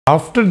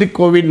After the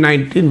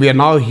COVID-19, we are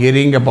now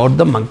hearing about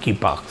the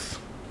monkeypox.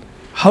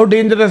 How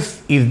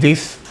dangerous is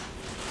this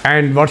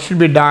and what should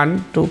be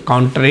done to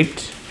counter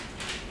it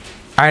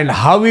and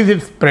how is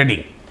it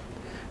spreading?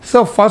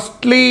 So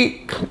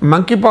firstly,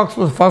 monkeypox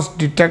was first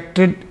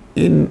detected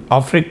in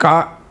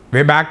Africa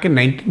way back in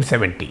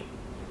 1970.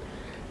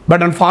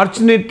 But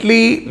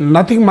unfortunately,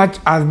 nothing much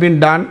has been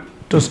done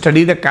to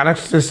study the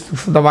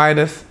characteristics of the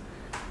virus,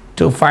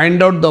 to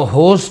find out the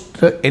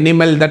host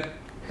animal that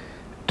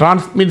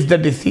transmits the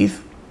disease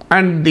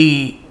and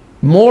the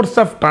modes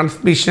of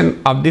transmission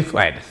of this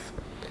virus.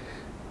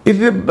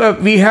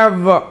 We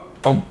have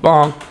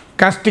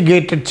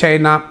castigated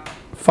China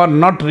for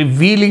not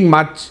revealing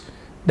much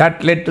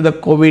that led to the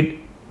COVID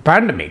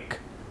pandemic.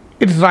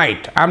 It's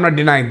right, I'm not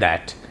denying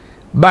that.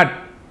 But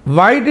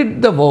why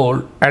did the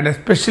world, and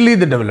especially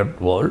the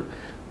developed world,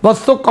 was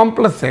so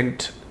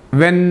complacent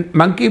when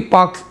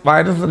monkeypox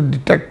virus was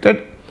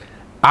detected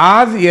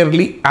as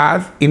early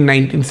as in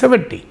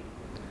 1970?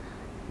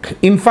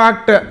 In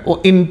fact,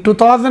 in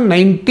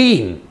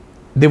 2019,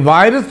 the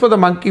virus for the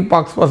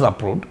monkeypox was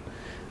approved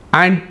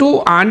and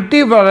two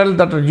antivirals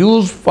that are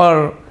used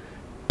for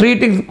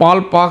treating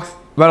smallpox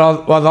were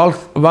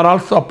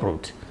also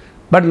approved.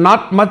 But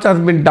not much has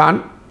been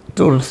done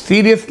to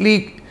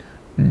seriously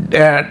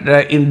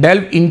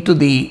delve into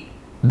the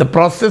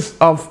process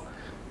of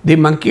the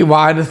monkey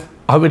virus,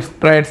 how it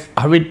spreads,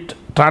 how it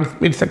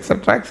transmits,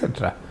 etc.,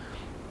 etc.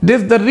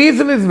 The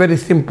reason is very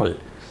simple.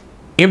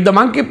 If the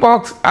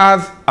monkeypox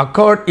has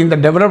occurred in the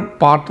developed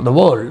part of the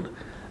world,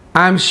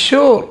 I am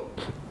sure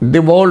the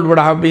world would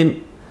have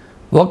been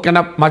woken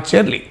up much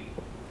early,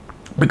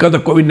 because the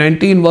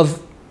COVID-19 was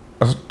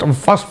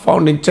first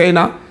found in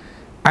China,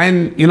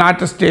 and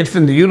United States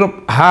and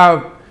Europe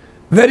have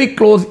very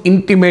close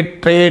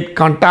intimate trade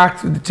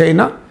contacts with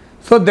China.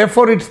 So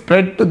therefore it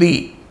spread to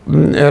the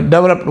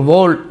developed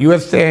world,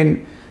 USA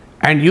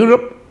and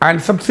Europe,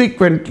 and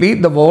subsequently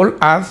the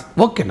world has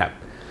woken up.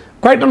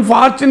 Quite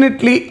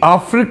unfortunately,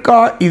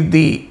 Africa is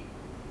the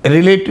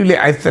relatively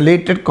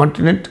isolated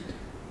continent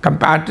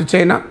compared to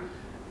China,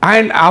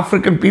 and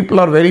African people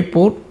are very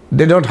poor.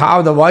 They don't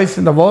have the voice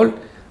in the world,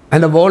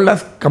 and the world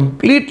has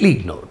completely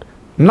ignored.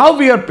 Now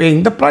we are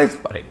paying the price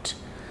for it.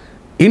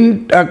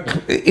 In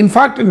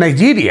fact, in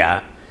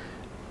Nigeria,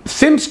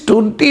 since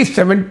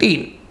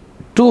 2017,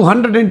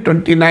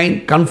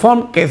 229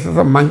 confirmed cases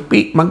of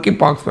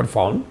monkeypox were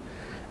found,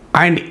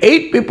 and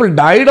 8 people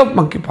died of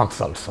monkeypox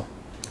also.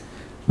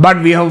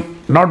 But we have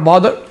not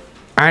bothered,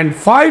 and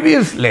 5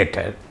 years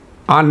later,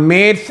 on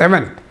May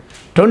 7th,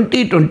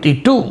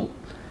 2022,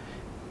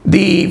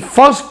 the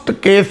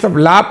first case of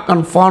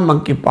lab-confirmed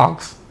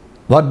monkeypox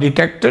was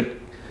detected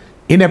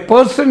in a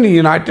person in the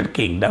United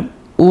Kingdom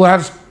who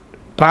has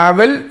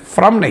travelled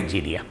from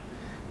Nigeria.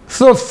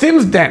 So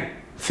since then,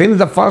 since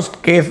the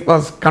first case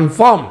was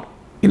confirmed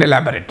in a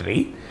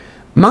laboratory,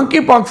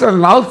 monkeypox has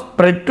now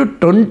spread to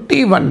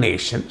 21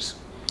 nations,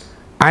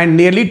 and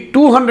nearly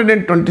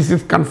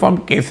 226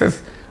 confirmed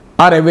cases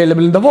are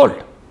available in the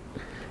world.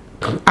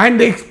 And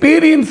the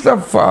experience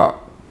of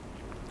look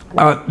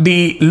at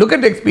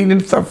the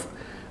experience of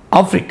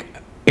Africa.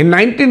 In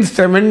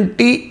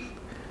 1970,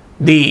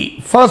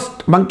 the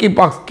first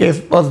monkeypox case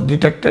was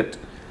detected,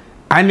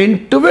 and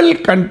in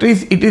 12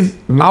 countries it is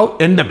now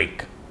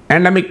endemic.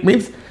 Endemic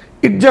means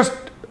it just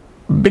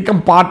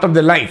become part of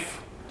the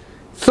life.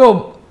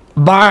 So,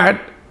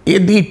 but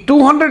in the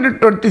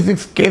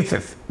 226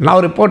 cases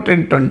now reported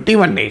in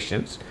 21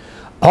 nations,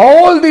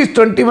 all these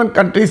 21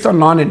 countries are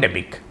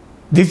non-endemic.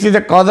 This is a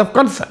cause of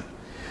concern.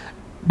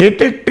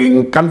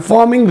 Detecting,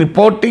 confirming,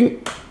 reporting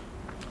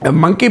a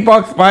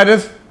monkeypox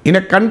virus in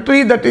a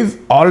country that is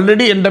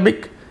already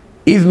endemic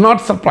is not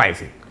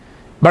surprising.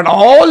 But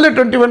all the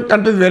 21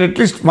 countries where at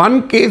least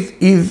one case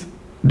is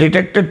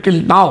detected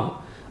till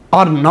now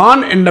are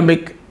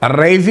non-endemic,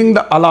 raising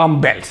the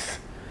alarm bells.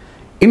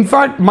 In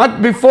fact,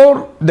 much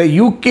before the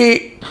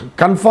UK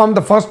confirmed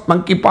the first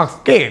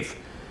monkeypox case,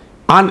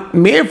 on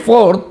May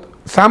 4th,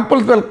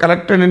 samples were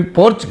collected in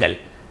Portugal,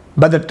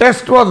 but the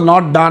test was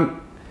not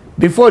done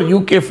before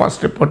UK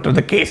first reported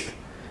the case.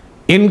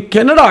 In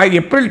Canada,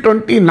 April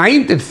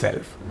 29th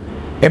itself,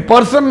 a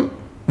person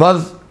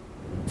was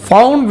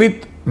found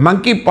with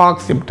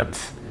monkeypox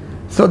symptoms.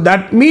 So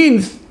that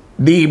means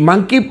the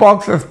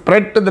monkeypox has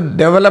spread to the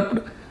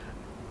developed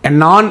and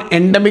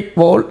non-endemic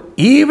world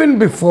even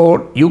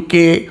before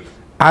UK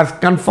has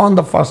confirmed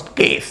the first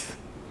case.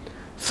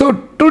 So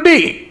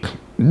today,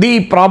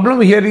 the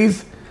problem here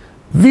is,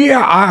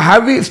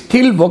 have we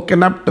still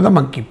woken up to the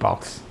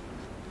monkeypox?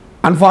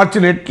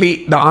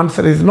 Unfortunately, the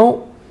answer is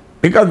no,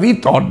 because we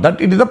thought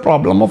that it is a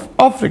problem of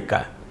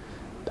Africa.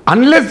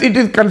 Unless it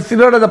is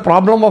considered as a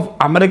problem of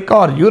America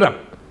or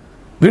Europe,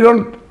 we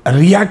don't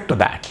react to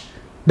that.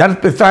 That's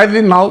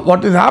precisely now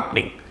what is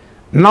happening.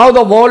 Now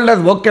the world has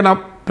woken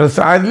up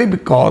precisely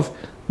because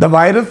the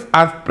virus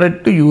has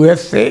spread to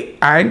USA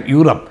and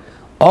Europe.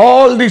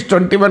 All these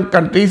 21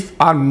 countries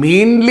are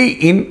mainly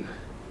in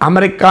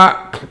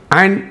America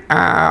and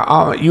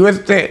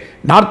USA,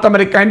 North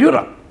America and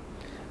Europe.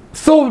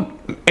 So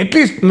at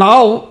least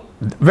now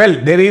Well,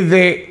 there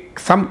is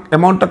some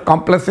amount of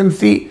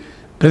complacency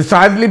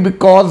precisely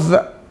because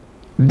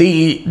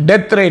the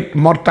death rate,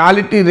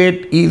 mortality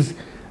rate is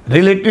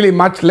relatively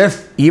much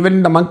less.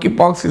 Even the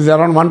monkeypox is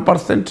around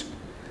 1%.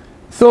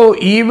 So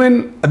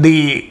even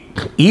the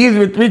ease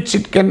with which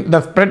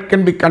the spread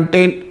can be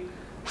contained,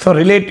 so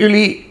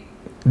relatively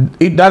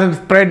it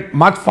doesn't spread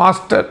much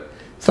faster,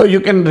 so you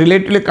can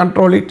relatively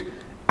control it.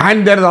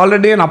 And there is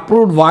already an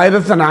approved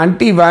virus and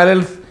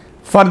antivirals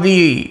for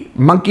the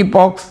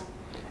monkeypox.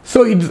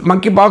 So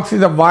monkeypox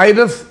is a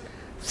virus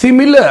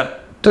similar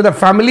to the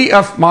family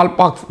of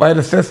smallpox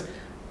viruses,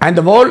 and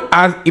the world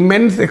has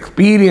immense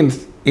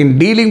experience in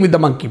dealing with the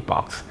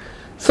monkeypox.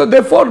 So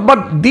therefore,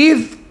 but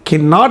these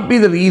cannot be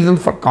the reason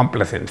for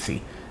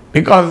complacency,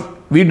 because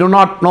we do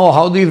not know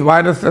how these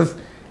viruses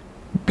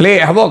play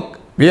havoc.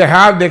 We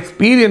have the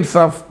experience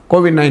of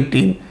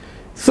COVID-19.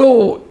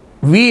 So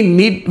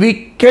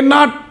we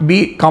cannot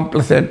be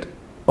complacent,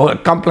 or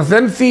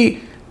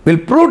complacency will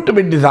prove to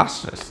be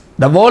disastrous.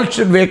 The world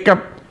should wake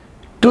up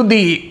to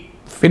the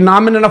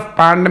phenomenon of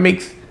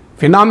pandemics,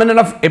 phenomenon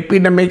of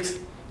epidemics,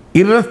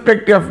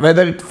 irrespective of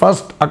whether it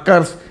first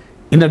occurs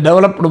in a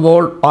developed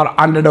world or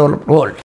underdeveloped world.